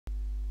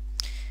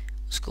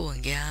What's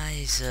going,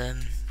 guys?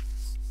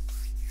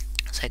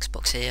 It's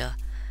Xbox here,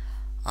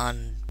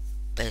 and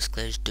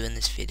basically just doing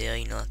this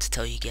video, to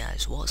tell you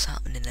guys what's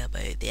happening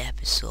about the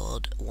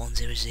episode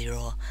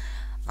 100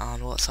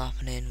 and what's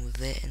happening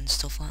with it and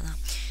stuff like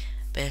that.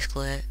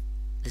 Basically,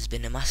 there's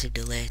been a massive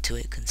delay to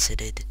it,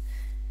 considered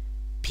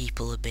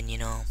people have been,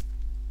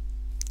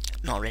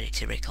 not ready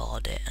to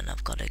record it, and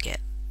I've got to get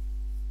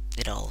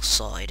it all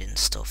sorted and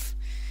stuff.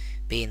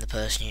 Being the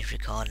person who's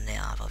recording it,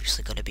 I've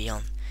obviously got to be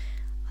on.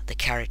 The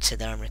character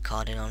that I'm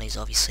recording on is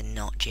obviously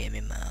not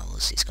Jamie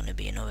Merles, it's going to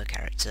be another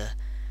character.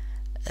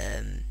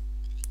 I'm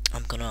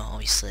going to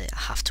obviously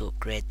have to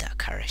upgrade that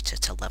character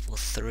to level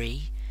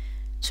 3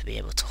 to be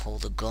able to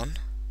hold a gun.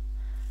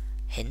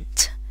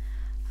 Hint.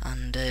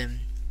 And I'm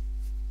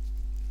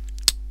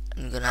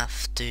going to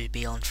have to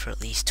be on for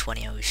at least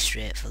 20 hours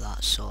straight for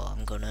that, so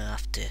I'm going to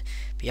have to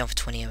be on for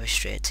 20 hours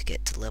straight to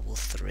get to level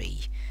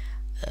 3.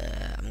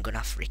 I'm going to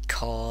have to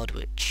record,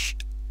 which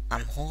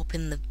I'm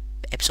hoping the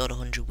episode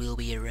 100 will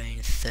be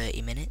around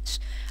 30 minutes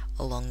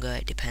or longer.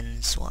 It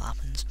depends what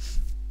happens.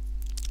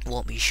 It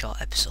won't be a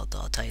short episode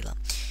though, I'll tell you that.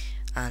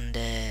 And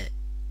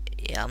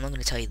yeah, I'm not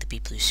going to tell you the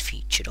people who's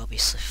featured,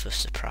 obviously, for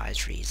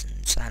surprise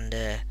reasons.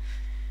 And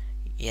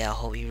yeah, I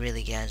hope you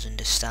really guys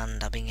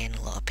understand. I've been getting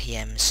a lot of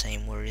PMs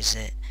saying where is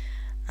it,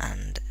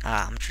 and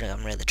I'm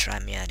really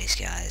trying my hardest,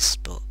 guys,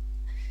 but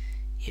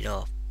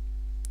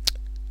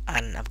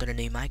and I've got a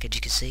new mic, as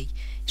you can see.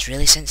 It's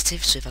really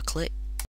sensitive, so if I click,